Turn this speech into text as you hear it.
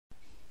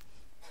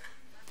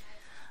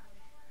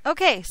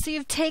Okay, so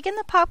you've taken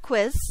the pop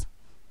quiz,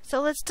 so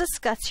let's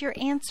discuss your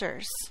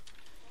answers.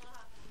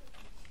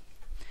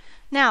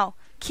 Now,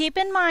 keep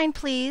in mind,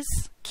 please,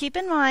 keep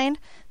in mind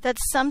that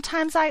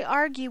sometimes I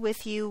argue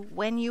with you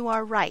when you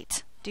are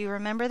right. Do you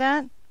remember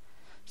that?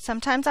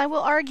 Sometimes I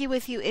will argue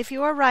with you if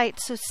you are right,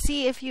 so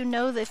see if you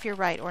know if you're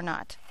right or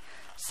not.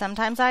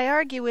 Sometimes I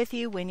argue with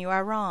you when you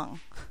are wrong.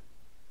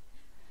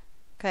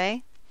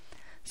 Okay?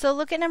 So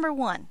look at number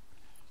 1.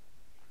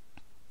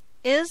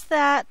 Is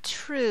that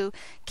true?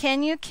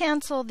 Can you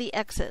cancel the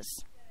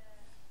x's?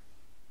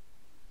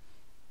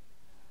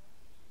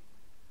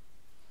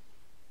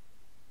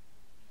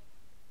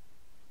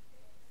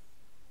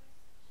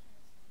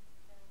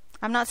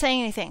 I'm not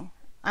saying anything.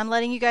 I'm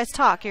letting you guys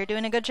talk. You're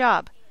doing a good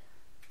job.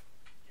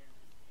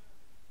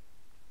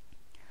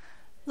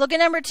 Look at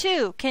number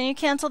 2. Can you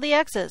cancel the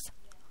x's?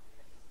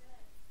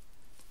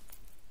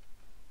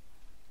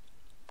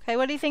 Okay,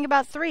 what do you think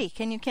about 3?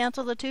 Can you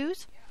cancel the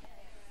 2's?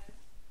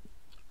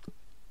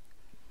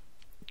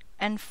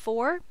 And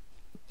 4?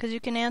 Because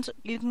you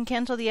can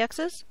cancel the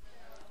x's?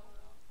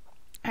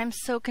 I'm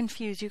so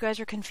confused. You guys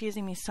are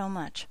confusing me so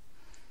much.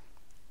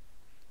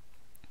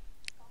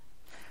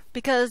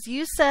 Because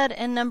you said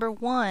in number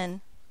 1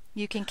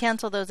 you can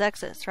cancel those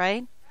x's,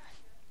 right?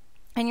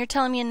 And you're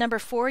telling me in number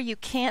 4 you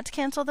can't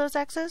cancel those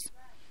x's?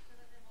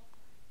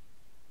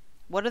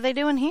 What are they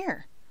doing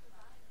here?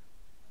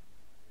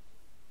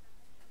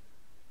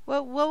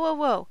 Whoa, whoa, whoa,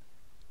 whoa.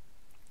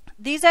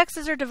 These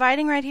x's are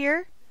dividing right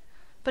here,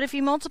 but if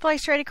you multiply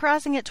straight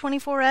across and get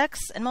 24x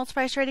and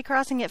multiply straight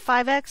across and get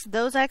 5x,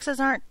 those x's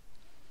aren't.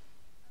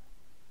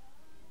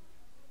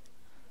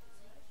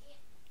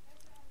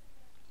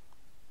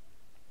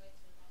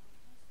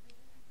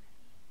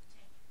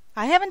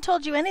 I haven't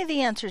told you any of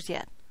the answers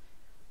yet.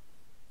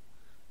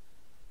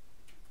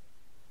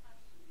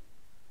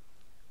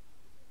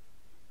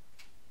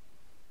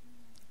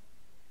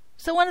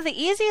 So one of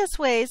the easiest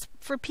ways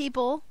for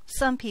people,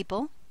 some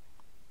people,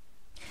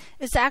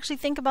 is to actually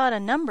think about a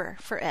number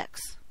for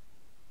x.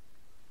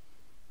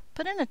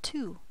 Put in a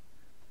 2.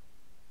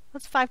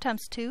 What's 5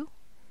 times 2?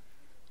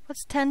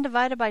 What's 10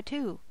 divided by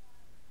 2?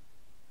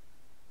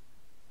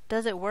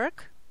 Does it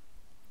work?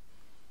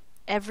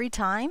 Every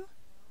time?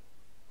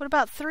 What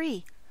about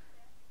 3?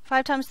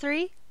 5 times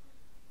 3?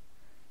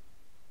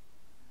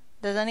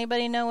 Does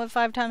anybody know what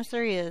 5 times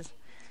 3 is?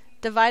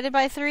 Divided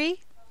by 3?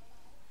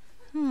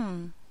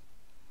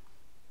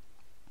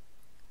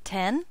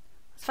 10?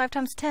 What's 5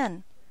 times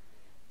 10?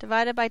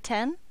 Divided by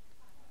 10?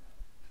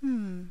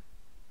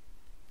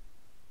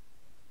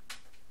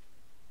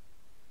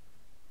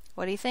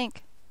 What do you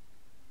think?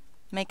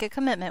 Make a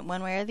commitment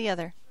one way or the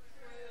other.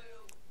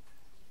 True.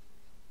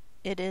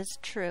 It is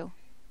true.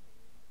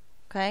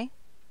 Okay?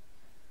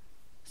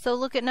 So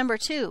look at number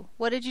 2.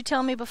 What did you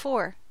tell me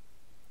before?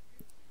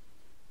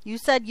 You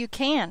said you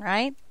can,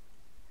 right?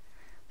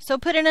 So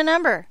put in a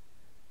number.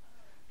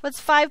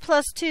 What's 5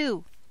 plus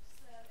 2?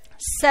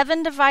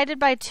 7 divided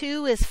by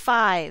 2 is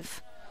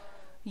 5.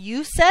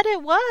 You said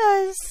it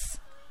was.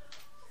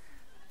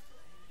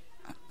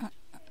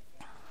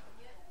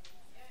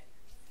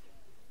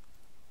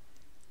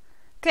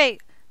 Okay,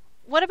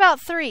 what about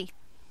 3?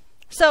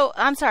 So,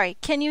 I'm sorry,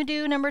 can you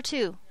do number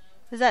 2?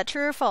 Is that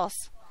true or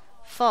false?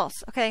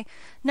 False. Okay.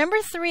 Number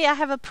 3 I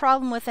have a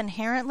problem with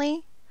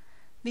inherently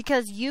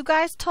because you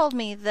guys told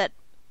me that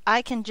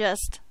I can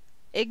just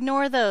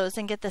ignore those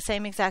and get the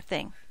same exact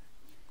thing.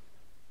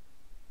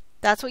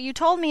 That's what you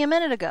told me a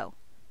minute ago.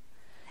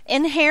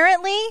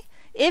 Inherently,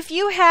 if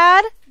you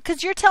had,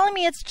 because you're telling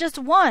me it's just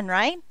 1,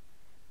 right?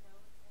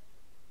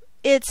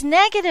 It's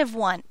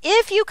 -1.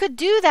 If you could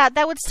do that,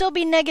 that would still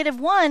be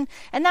 -1,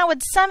 and that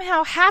would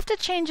somehow have to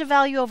change a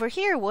value over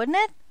here, wouldn't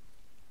it?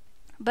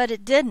 But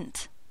it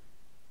didn't.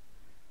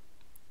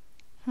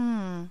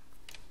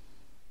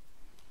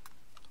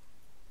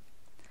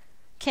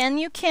 Can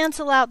you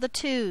cancel out the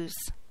 2's?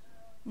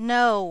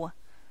 No.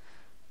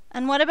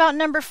 And what about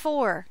number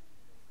 4?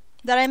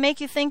 Did I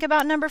make you think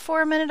about number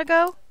 4 a minute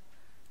ago?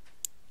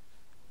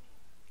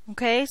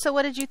 Okay, so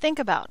what did you think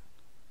about?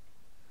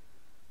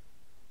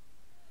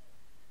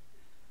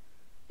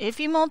 If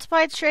you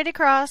multiplied straight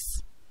across...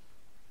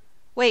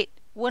 Wait,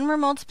 when we're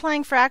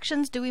multiplying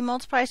fractions, do we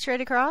multiply straight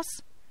across?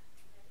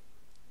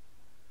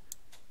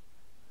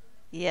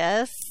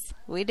 Yes,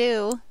 we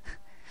do.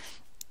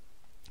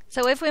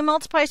 So if we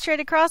multiply straight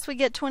across, we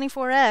get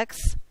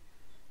 24x,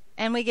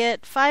 and we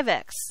get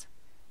 5x.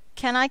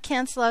 Can I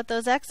cancel out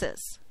those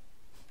x's?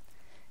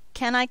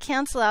 Can I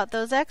cancel out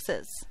those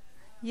x's?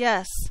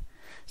 Yes.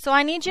 So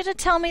I need you to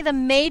tell me the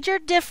major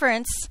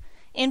difference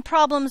in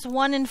problems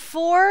 1 and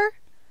 4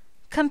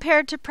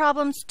 compared to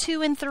problems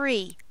 2 and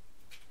 3.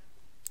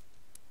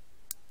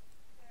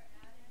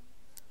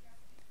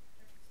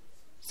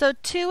 So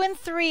 2 and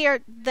 3 are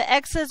the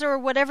x's or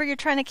whatever you're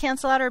trying to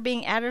cancel out are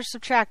being added or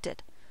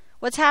subtracted.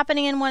 What's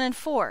happening in 1 and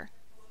 4?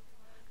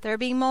 They're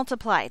being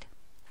multiplied.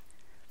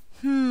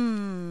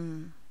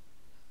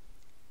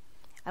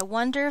 I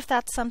wonder if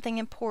that's something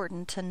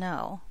important to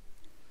know.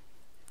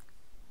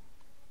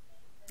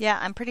 Yeah,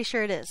 I'm pretty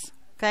sure it is.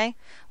 Okay?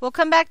 We'll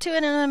come back to it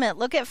in a minute.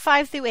 Look at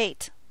 5 through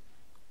 8.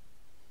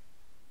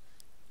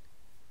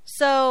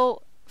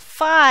 So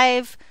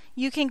 5,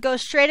 you can go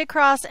straight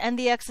across and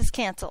the x's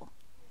cancel.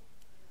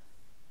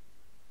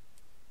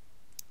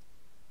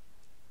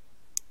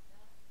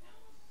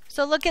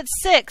 So look at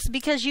 6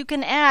 because you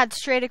can add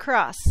straight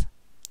across.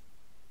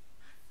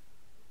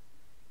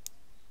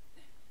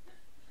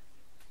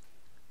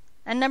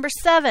 And number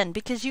 7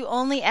 because you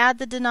only add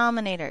the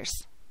denominators.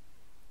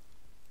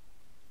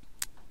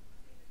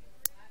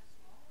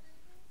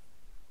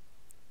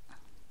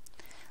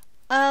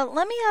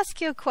 Let me ask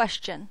you a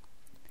question.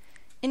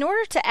 In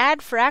order to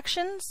add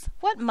fractions,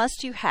 what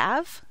must you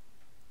have?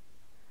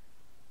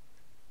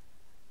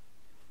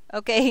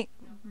 Okay,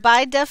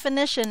 by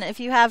definition, if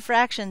you have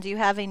fractions, you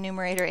have a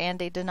numerator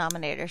and a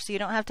denominator. So you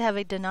don't have to have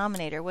a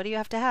denominator. What do you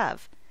have to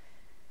have?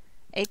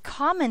 A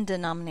common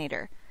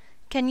denominator.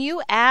 Can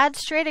you add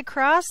straight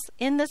across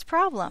in this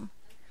problem?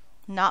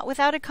 Not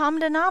without a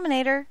common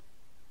denominator.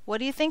 What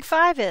do you think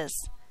 5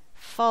 is?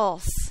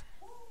 False.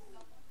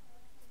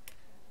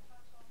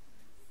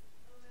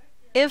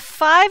 If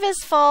 5 is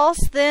false,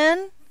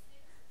 then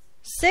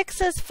 6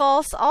 is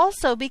false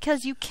also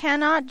because you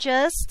cannot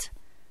just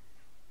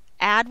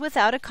add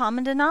without a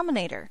common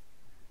denominator.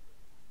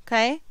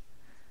 Okay?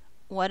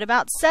 What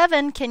about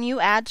 7? Can you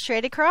add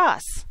straight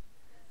across?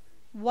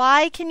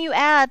 Why can you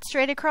add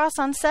straight across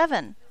on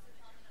 7?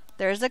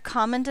 There's a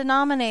common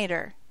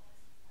denominator.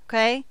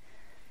 Okay?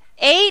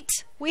 8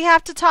 we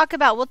have to talk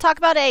about. We'll talk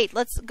about 8.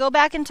 Let's go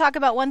back and talk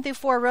about 1 through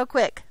 4 real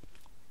quick.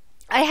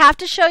 I have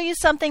to show you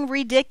something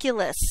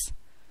ridiculous.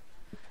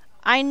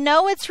 I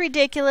know it's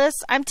ridiculous.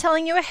 I'm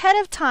telling you ahead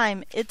of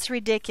time it's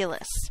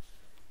ridiculous.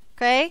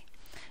 Okay?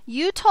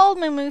 You told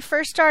me when we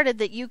first started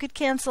that you could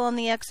cancel on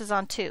the x's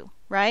on 2,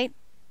 right?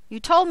 You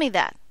told me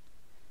that.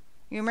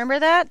 You remember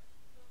that?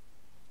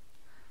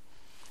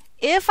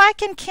 If I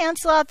can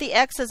cancel out the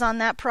x's on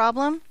that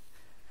problem,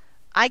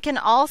 I can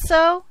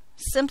also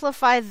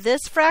simplify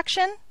this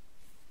fraction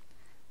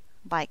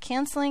by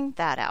canceling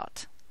that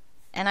out.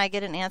 And I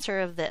get an answer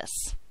of this.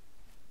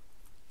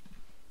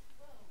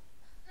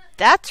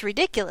 That's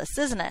ridiculous,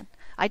 isn't it?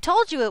 I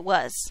told you it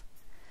was.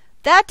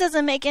 That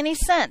doesn't make any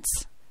sense.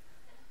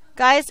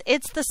 Guys,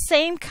 it's the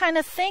same kind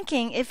of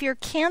thinking if you're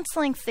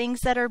canceling things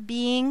that are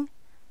being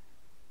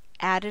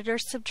added or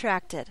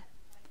subtracted.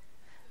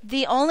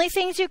 The only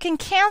things you can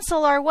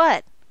cancel are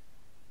what?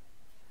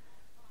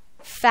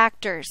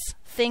 Factors.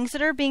 Things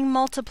that are being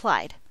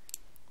multiplied.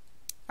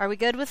 Are we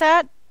good with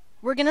that?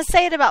 We're going to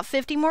say it about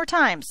 50 more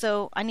times,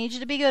 so I need you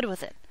to be good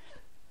with it.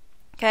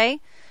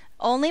 Okay?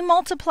 Only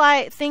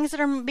multiply things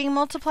that are being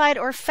multiplied,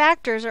 or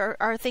factors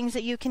are things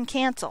that you can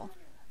cancel.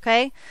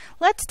 Okay?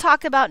 Let's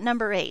talk about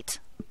number 8.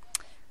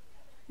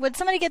 Would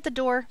somebody get the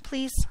door,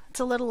 please? It's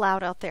a little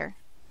loud out there.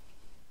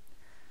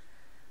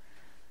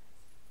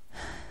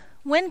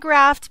 When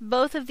graphed,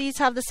 both of these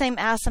have the same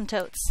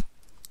asymptotes.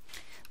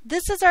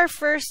 This is our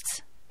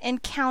first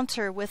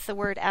encounter with the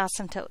word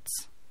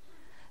asymptotes.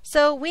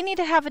 So we need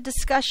to have a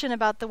discussion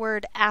about the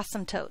word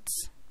asymptotes.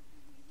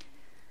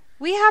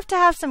 We have to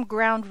have some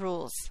ground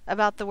rules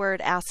about the word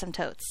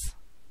asymptotes.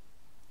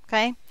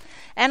 Okay?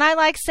 And I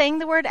like saying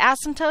the word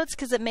asymptotes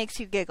because it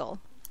makes you giggle.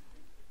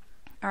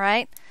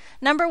 Alright?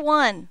 Number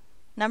one,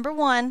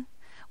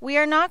 we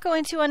are not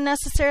going to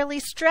unnecessarily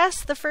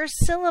stress the first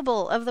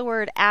syllable of the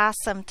word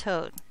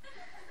asymptote.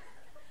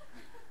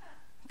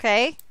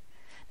 Okay?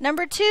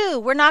 Number 2,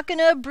 we're not going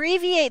to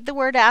abbreviate the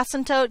word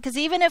asymptote because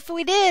even if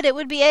we did, it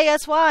would be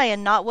ASY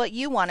and not what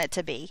you want it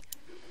to be.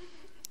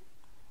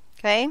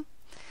 Okay?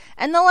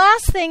 And the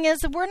last thing is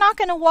that we're not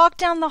going to walk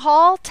down the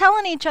hall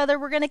telling each other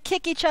we're going to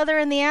kick each other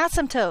in the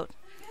asymptote.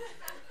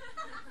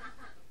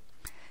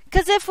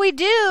 Because if we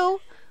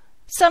do,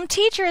 some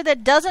teacher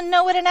that doesn't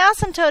know what an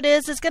asymptote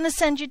is going to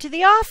send you to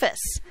the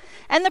office.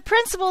 And the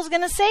principal is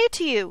going to say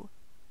to you,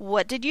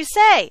 "What did you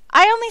say?"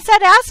 "I only said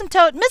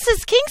asymptote.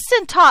 Mrs.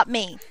 Kingston taught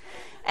me."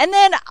 And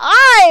then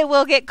I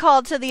will get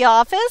called to the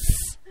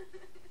office.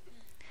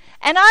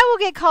 And I will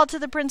get called to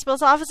the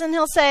principal's office and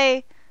he'll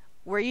say,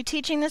 "Were you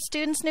teaching the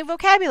students new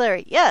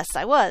vocabulary?" "Yes,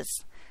 I was."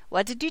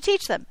 "What did you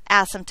teach them?"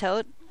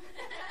 "Asymptote."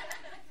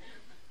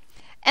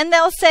 And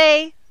they'll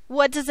say,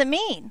 "What does it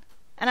mean?"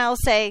 And I'll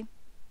say,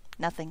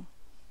 "Nothing.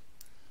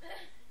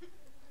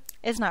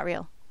 It's not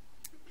real."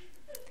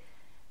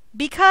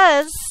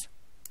 Because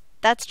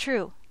that's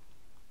true.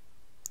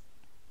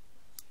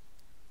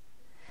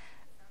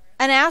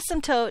 An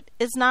asymptote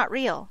is not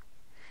real.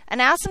 An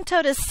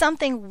asymptote is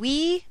something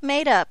we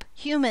made up,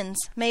 humans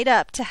made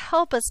up, to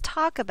help us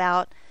talk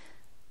about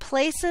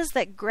places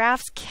that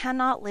graphs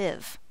cannot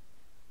live.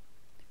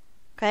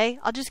 Okay?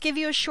 I'll just give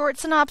you a short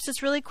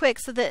synopsis really quick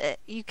so that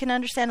you can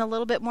understand a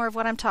little bit more of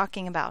what I'm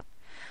talking about.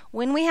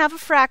 When we have a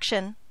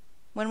fraction,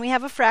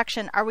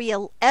 are we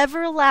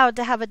ever allowed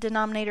to have a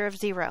denominator of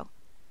 0?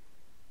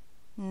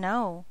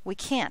 No, we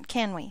can't,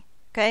 can we?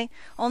 Okay?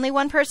 Only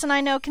one person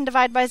I know can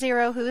divide by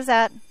 0. Who is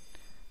that?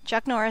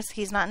 Chuck Norris.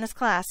 He's not in this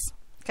class.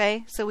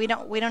 Okay? So we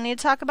don't need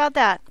to talk about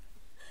that.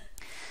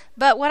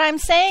 But what I'm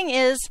saying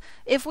is,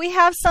 if we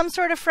have some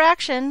sort of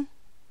fraction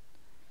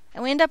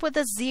and we end up with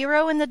a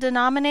 0 in the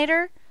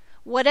denominator,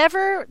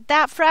 whatever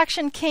that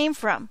fraction came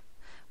from,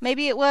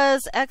 maybe it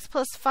was x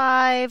plus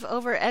 5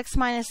 over x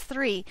minus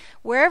 3,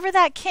 wherever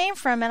that came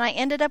from, and I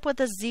ended up with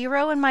a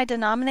 0 in my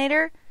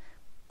denominator,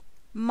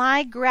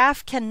 my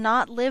graph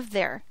cannot live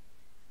there.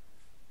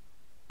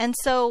 And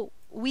so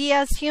we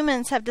as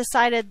humans have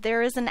decided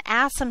there is an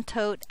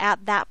asymptote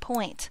at that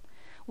point.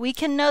 We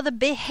can know the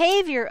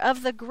behavior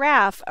of the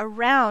graph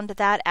around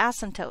that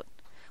asymptote.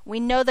 We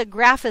know the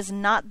graph is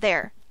not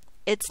there.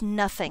 It's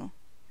nothing.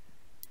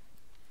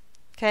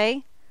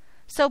 Okay?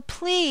 So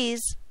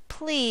please,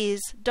 please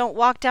don't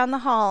walk down the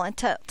hall and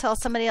tell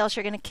somebody else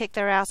you're going to kick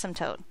their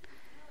asymptote.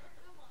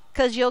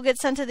 Because you'll get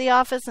sent to the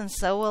office, and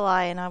so will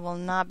I, and I will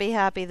not be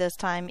happy this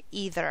time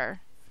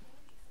either.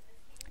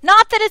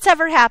 Not that it's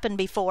ever happened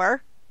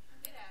before.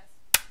 It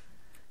has.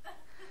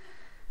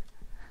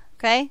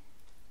 Okay?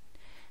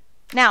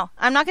 Now,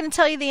 I'm not going to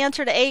tell you the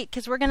answer to 8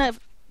 because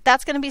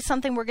that's going to be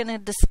something we're going to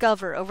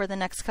discover over the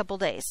next couple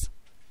days.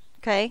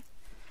 Okay?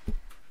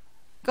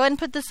 Go ahead and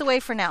put this away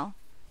for now.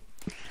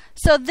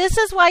 So this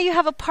is why you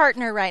have a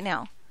partner right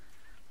now.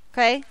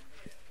 Okay?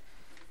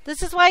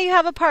 This is why you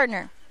have a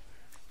partner.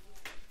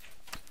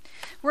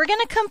 We're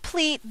going to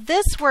complete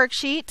this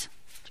worksheet.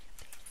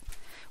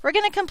 We're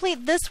going to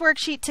complete this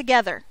worksheet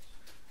together.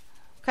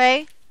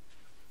 Okay?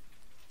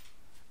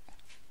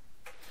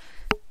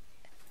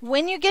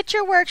 When you get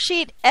your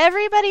worksheet,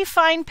 everybody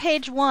find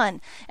page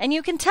 1. And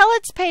you can tell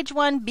it's page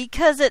 1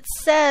 because it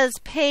says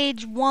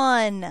page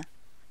 1.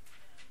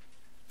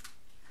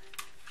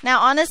 Now,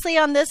 honestly,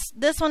 on this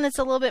one, it's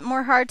a little bit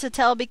more hard to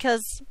tell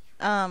because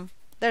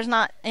there's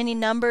not any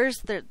numbers.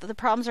 The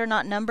problems are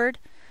not numbered.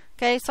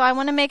 Okay, so I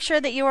want to make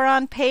sure that you are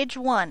on page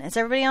 1. Is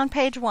everybody on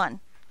page 1?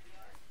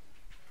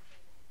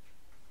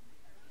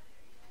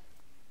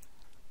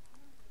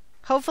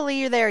 Hopefully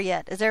you're there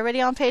yet. Is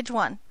everybody on page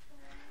 1?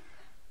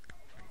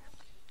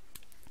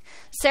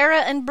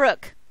 Sarah and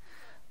Brooke,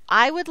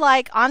 I would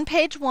like, on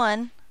page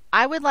 1,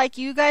 I would like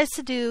you guys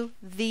to do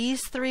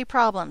these 3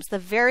 problems. The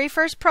very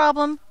first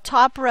problem,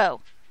 top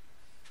row.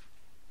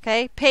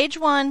 Okay, page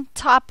 1,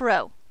 top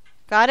row.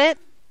 Got it?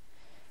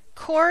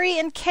 Corey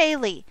and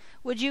Kaylee,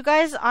 would you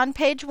guys on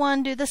page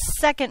 1 do the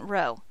second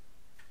row?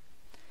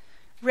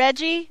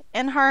 Reggie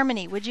and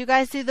Harmony, would you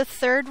guys do the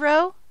 3rd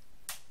row?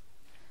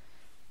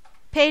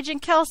 Paige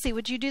and Kelsey,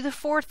 would you do the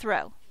 4th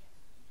row?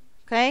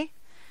 Okay,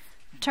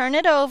 turn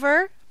it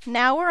over.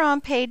 Now we're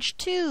on page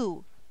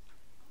 2.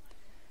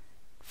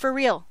 For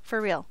real, for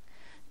real.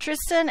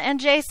 Tristan and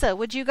Jasa,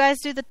 would you guys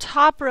do the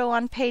top row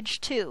on page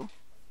 2?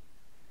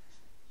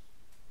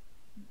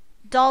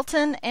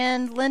 Dalton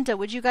and Linda,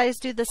 would you guys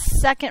do the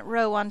 2nd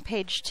row on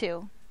page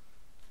 2?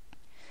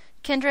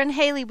 Kendra and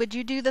Haley, would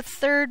you do the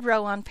 3rd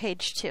row on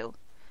page 2?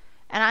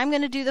 And I'm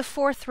going to do the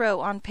 4th row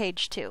on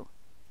page 2.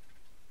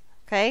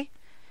 Okay?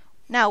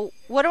 Now,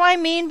 what do I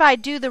mean by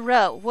do the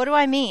row? What do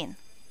I mean?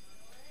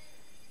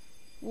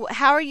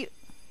 How are you?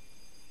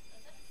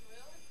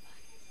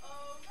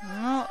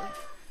 No,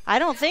 I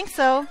don't think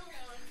so.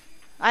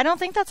 I don't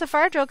think that's a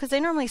fire drill because they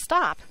normally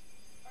stop.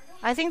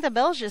 I think the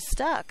bell's just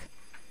stuck.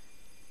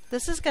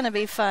 This is going to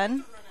be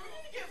fun.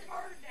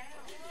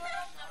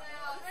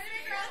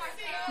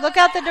 Look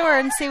out the door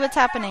and see what's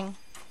happening.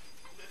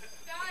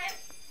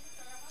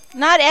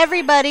 Not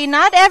everybody,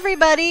 not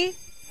everybody.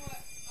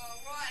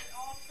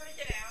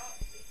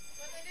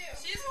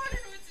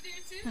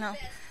 No.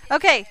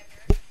 Okay.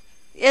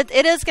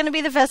 It is going to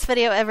be the best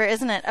video ever,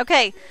 isn't it?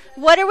 Okay.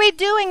 What are we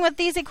doing with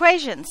these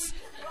equations?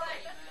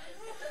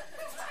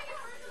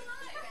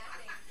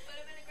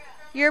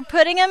 You're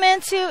putting them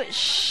into...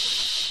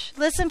 Shh.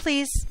 Listen,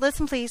 please.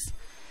 Listen, please.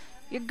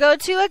 You go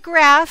to a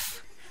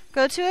graph.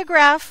 Go to a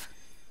graph.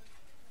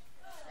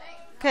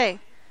 Okay.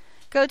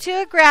 Go to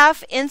a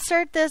graph.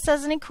 Insert this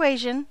as an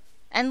equation.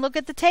 And look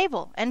at the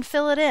table. And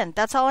fill it in.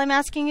 That's all I'm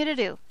asking you to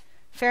do.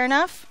 Fair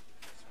enough?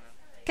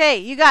 Okay.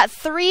 You got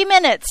 3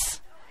 minutes.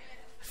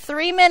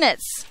 3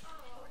 minutes.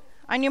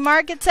 On your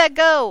mark, get set,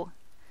 go.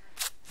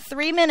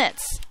 3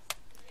 minutes.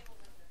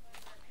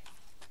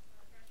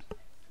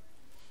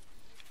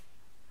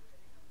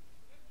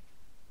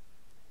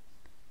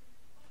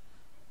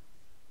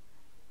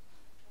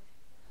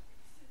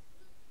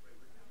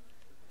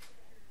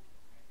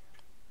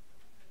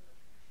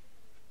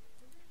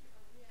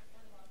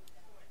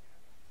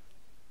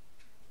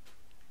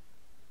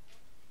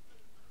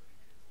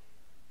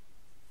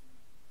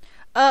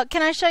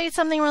 Can I show you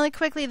something really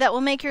quickly that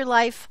will make your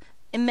life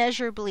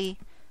immeasurably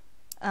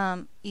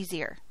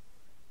easier?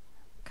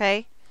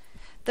 Okay?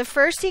 The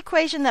first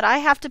equation that I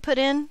have to put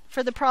in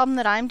for the problem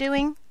that I'm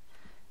doing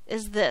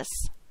is this.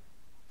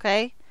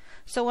 Okay?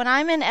 So when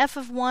I'm in f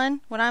of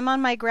 1, when I'm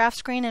on my graph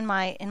screen in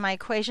my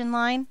equation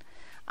line,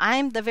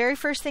 the very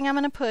first thing I'm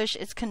going to push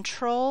is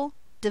control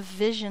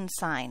division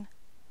sign.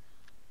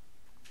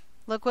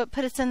 Look what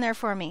put it in there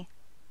for me.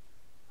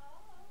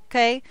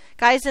 Okay,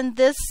 guys, in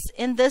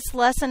this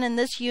lesson, in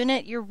this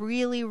unit, you're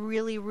really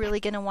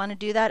going to want to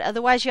do that.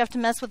 Otherwise, you have to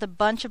mess with a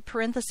bunch of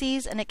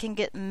parentheses, and it can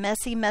get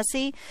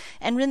messy.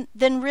 And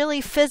then really,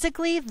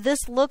 physically,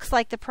 this looks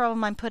like the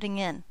problem I'm putting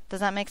in. Does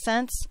that make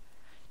sense?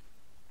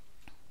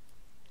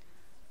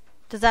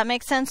 Does that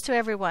make sense to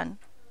everyone?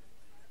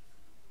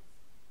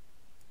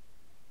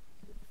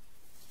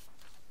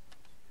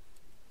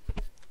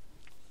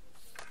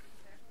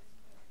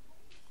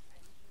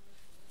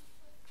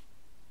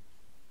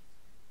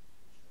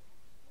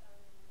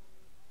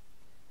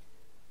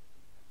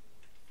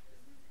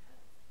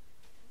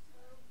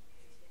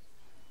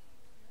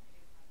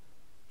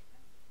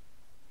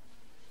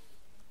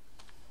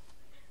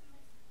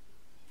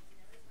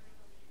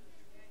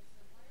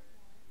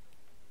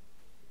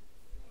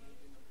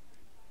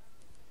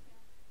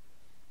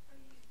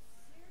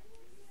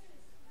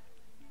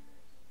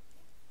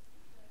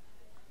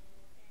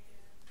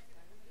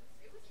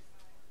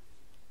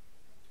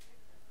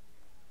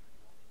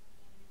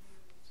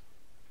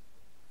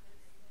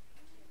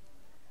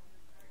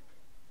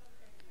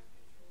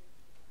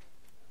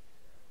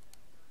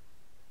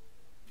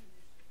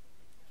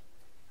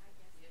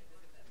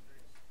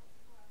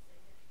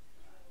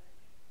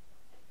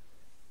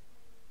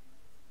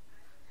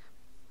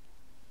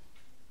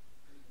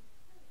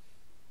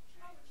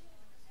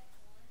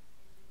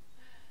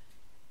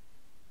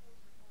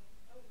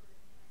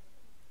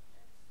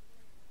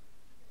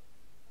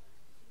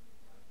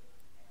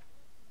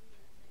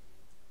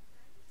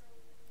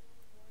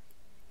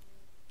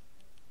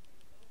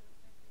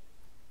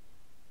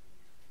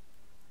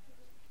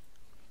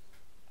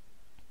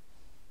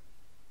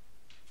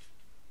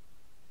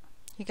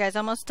 You guys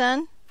almost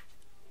done?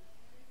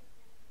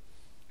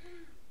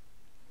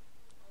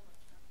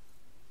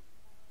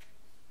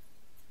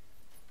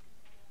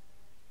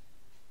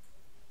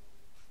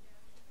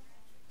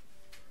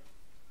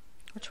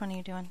 Which one are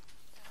you doing?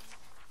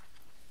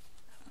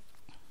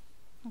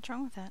 What's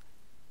wrong with that?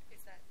 Is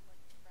that like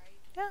right?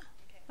 Yeah,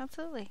 Okay.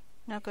 absolutely.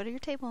 Now go to your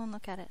table and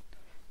look at it.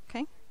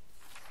 Okay?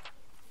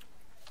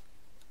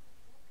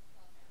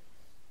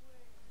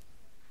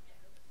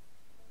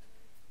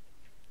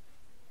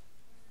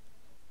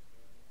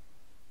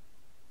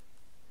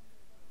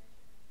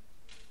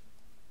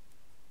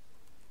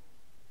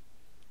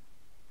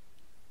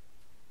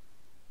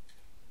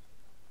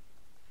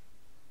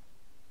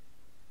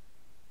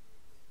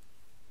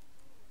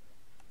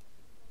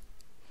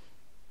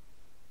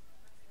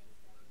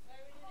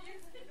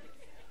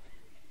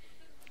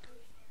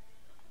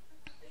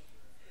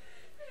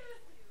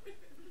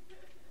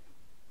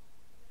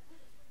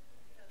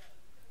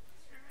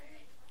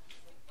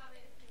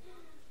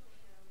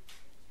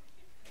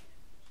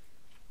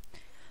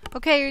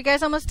 Okay, are you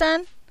guys almost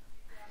done?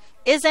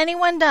 Is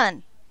anyone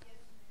done?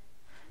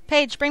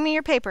 Paige, bring me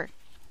your paper.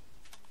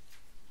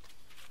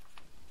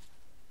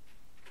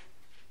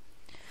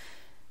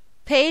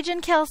 Paige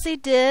and Kelsey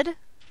did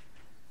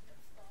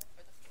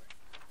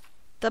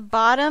the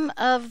bottom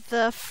of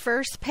the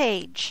first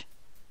page.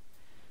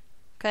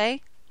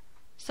 Okay?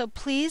 So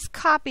please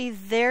copy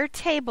their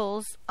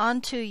tables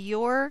onto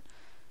your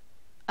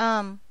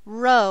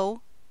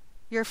row,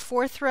 your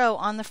fourth row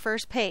on the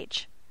first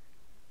page.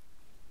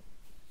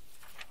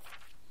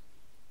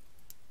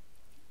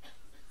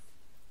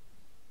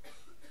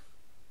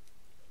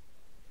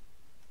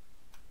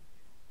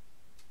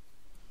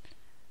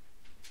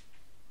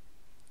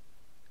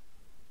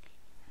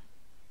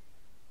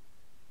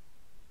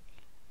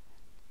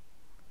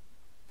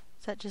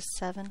 Is that just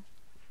 7?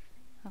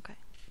 Okay.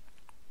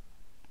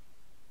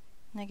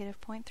 Negative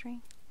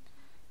 0.3?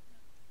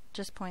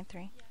 Just 0.3.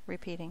 Yeah.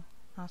 Repeating.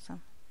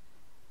 Awesome.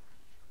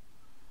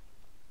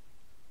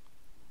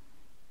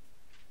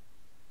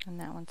 And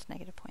that one's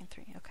negative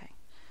 0.3. Okay.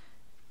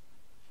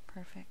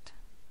 Perfect.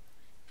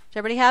 Does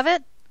everybody have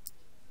it?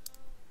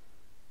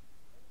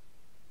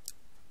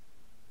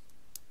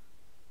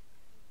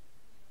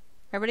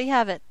 Everybody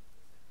have it?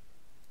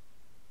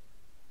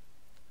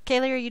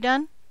 Kaylee, are you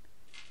done?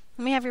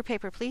 Let me have your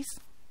paper, please.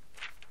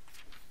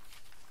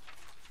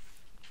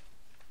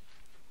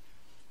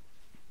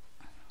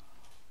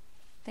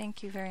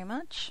 Thank you very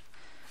much.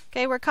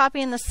 Okay, we're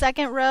copying the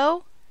second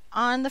row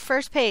on the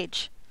first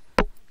page.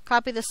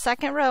 Copy the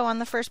second row on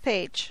the first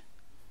page.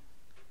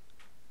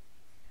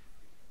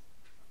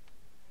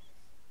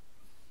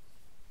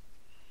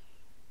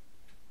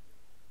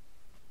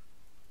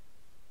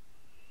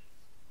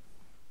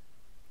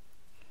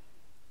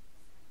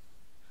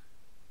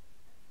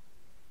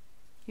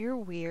 You're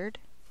weird.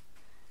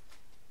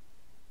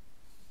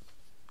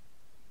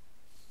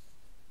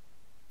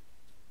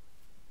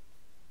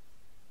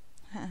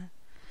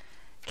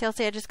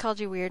 Kelsey, I just called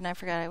you weird and I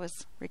forgot I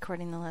was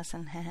recording the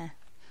lesson.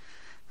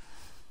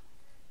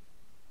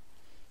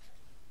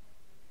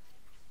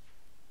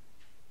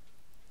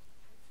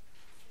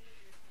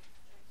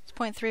 It's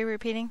 0.3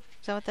 repeating?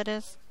 Is that what that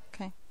is?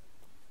 Okay.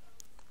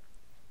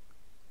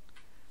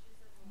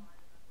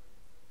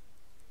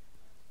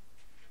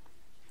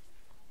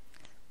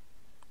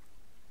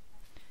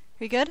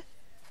 You good?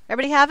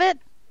 Everybody have it?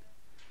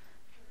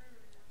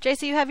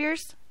 JC, you have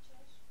yours?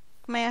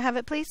 May I have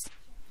it, please?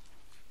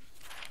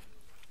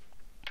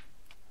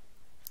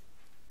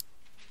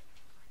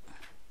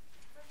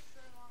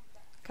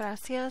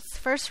 Gracias.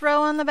 First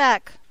row on the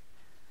back.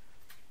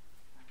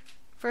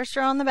 First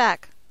row on the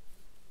back.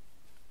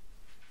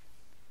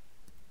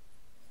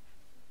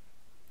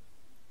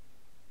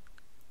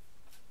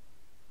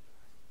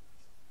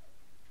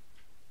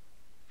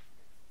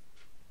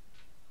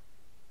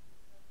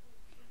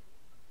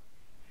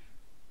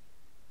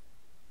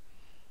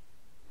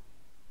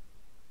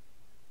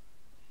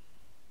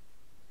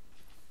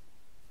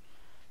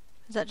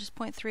 Is that just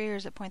point 3 or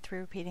is it point 3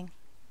 repeating?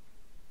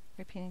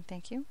 Repeating,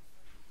 thank you.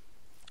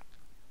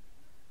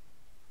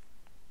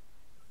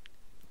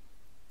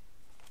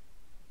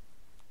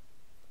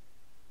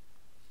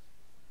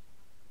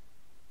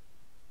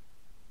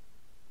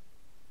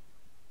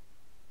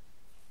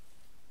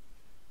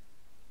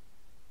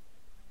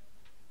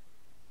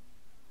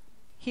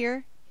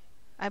 Here?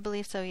 I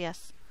believe so,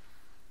 yes.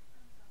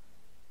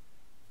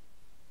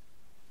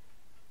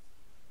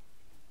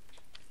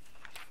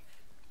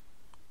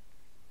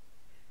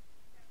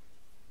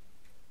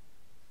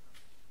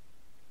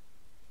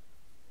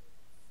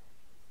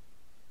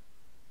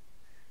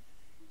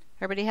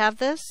 Everybody have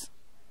this?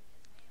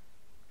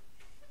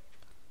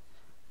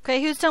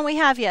 Okay, whose don't we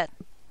have yet?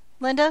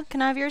 Linda,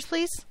 can I have yours,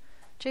 please?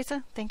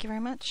 Jasa, thank you very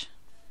much.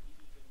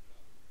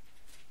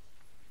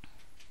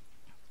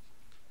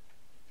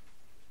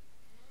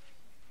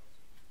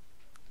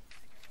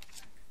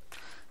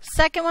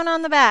 Second one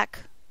on the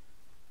back.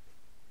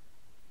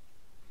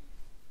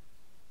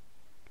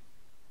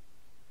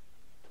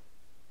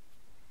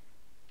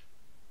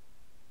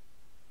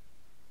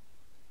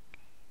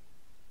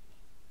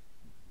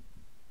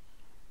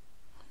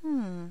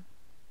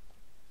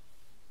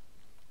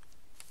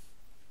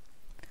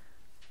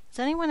 Is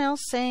anyone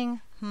else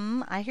saying,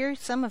 I hear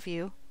some of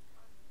you.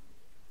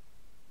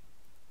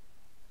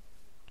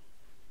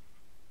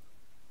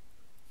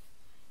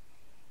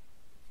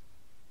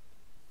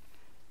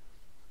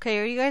 Okay,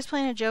 are you guys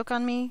playing a joke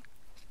on me?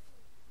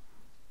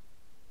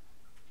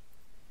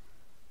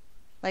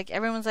 Like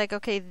everyone's like,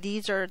 okay,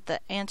 these are the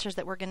answers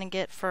that we're going to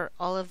get for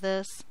all of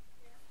this.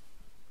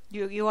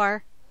 You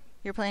are?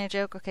 You're playing a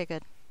joke? Okay,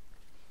 good.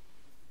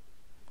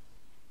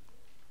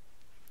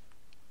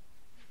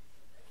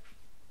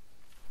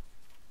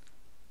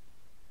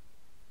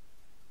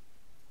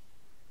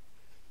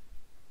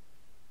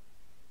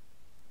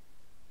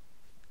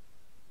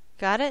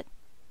 Got it?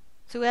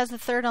 So who has the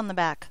third on the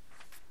back?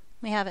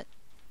 Let me have it.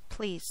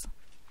 Please.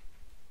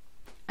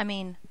 I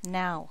mean,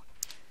 now.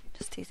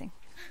 Just teasing.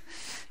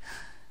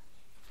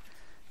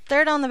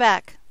 Third on the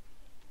back.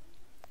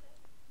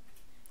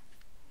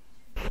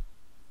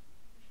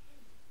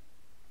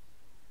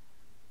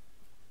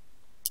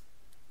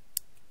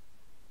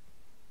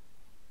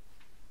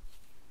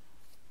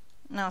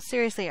 No,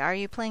 seriously, are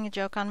you playing a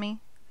joke on me?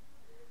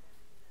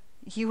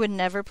 You would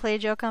never play a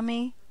joke on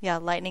me? Yeah,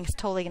 lightning's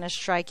totally going to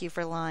strike you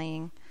for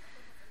lying.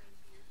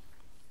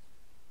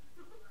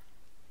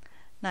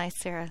 Nice,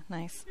 Sarah.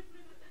 Nice.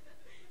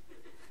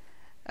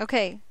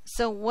 Okay,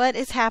 so what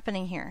is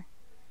happening here?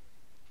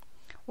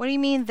 What do you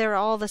mean they're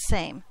all the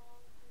same?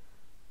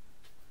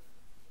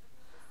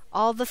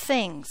 All the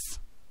things.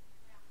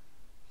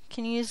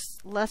 Can you use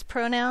less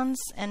pronouns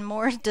and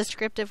more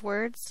descriptive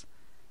words?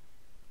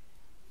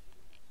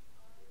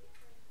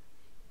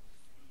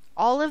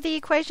 All of the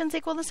equations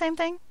equal the same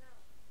thing?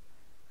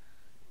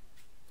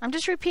 I'm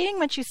just repeating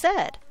what you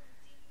said.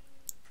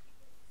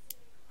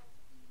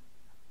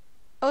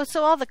 Oh,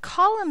 so all the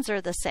columns are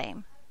the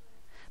same.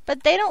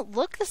 But they don't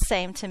look the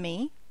same to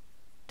me.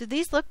 Do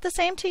these look the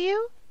same to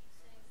you?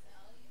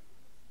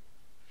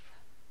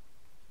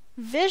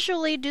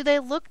 Visually, do they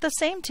look the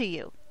same to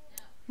you?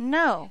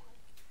 No.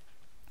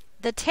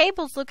 The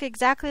tables look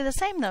exactly the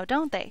same though,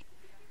 don't they?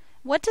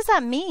 What does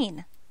that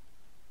mean?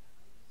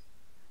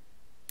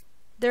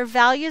 Their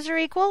values are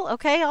equal?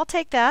 Okay, I'll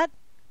take that.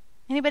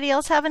 Anybody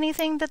else have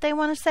anything that they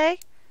want to say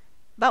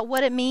about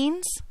what it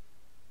means?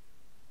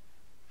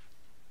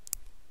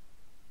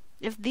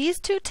 If these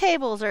two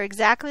tables are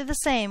exactly the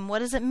same, what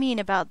does it mean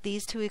about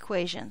these two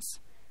equations?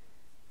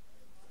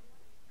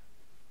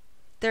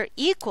 They're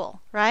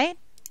equal, right?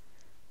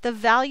 The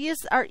values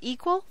are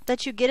equal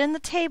that you get in the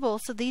table,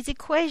 so these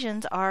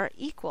equations are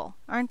equal,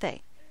 aren't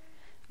they?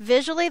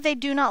 Visually, they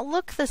do not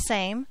look the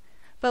same,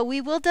 but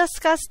we will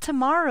discuss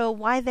tomorrow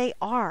why they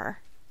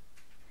are.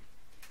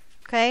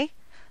 Okay?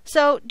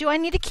 So, do I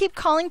need to keep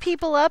calling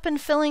people up and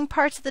filling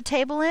parts of the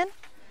table in?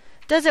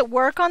 Does it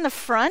work on the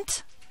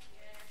front?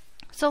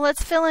 So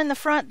let's fill in the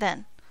front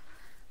then.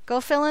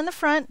 Go fill in the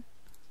front.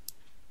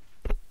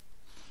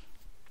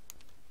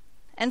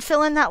 And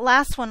fill in that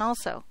last one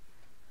also.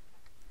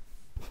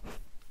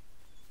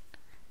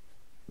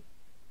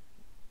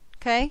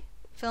 Okay?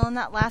 Fill in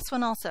that last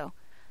one also.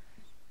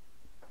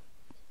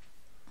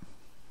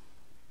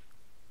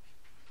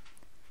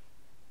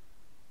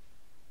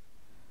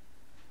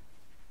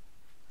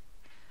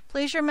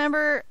 Please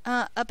remember,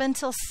 up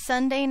until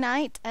Sunday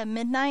night at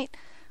midnight,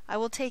 I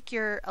will take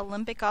your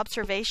Olympic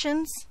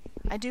observations.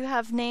 I do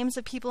have names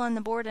of people on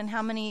the board and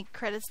how many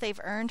credits they've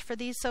earned for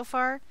these so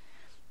far.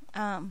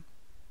 So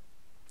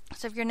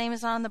if your name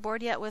is not on the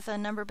board yet with a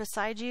number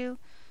beside you,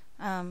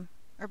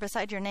 or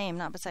beside your name,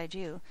 not beside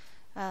you,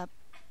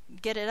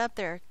 get it up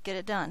there, get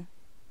it done.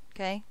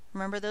 Okay?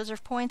 Remember, those are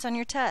points on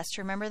your test.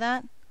 Remember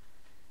that?